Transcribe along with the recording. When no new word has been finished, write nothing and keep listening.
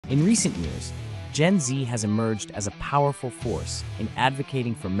In recent years, Gen Z has emerged as a powerful force in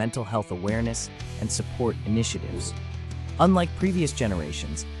advocating for mental health awareness and support initiatives. Unlike previous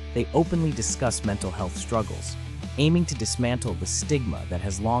generations, they openly discuss mental health struggles, aiming to dismantle the stigma that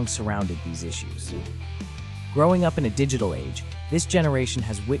has long surrounded these issues. Growing up in a digital age, this generation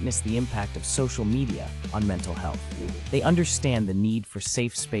has witnessed the impact of social media on mental health. They understand the need for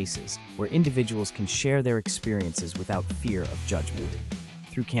safe spaces where individuals can share their experiences without fear of judgment.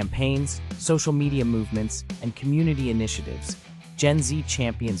 Through campaigns, social media movements, and community initiatives, Gen Z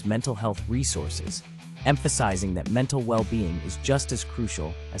champions mental health resources, emphasizing that mental well-being is just as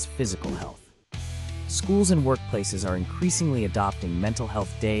crucial as physical health. Schools and workplaces are increasingly adopting mental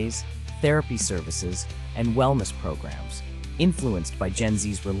health days, therapy services, and wellness programs, influenced by Gen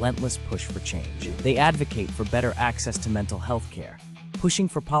Z's relentless push for change. They advocate for better access to mental health care, pushing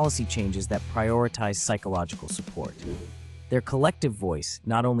for policy changes that prioritize psychological support. Their collective voice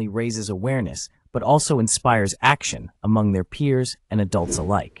not only raises awareness, but also inspires action among their peers and adults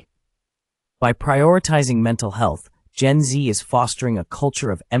alike. By prioritizing mental health, Gen Z is fostering a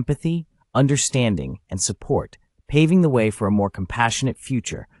culture of empathy, understanding, and support, paving the way for a more compassionate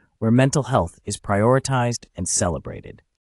future where mental health is prioritized and celebrated.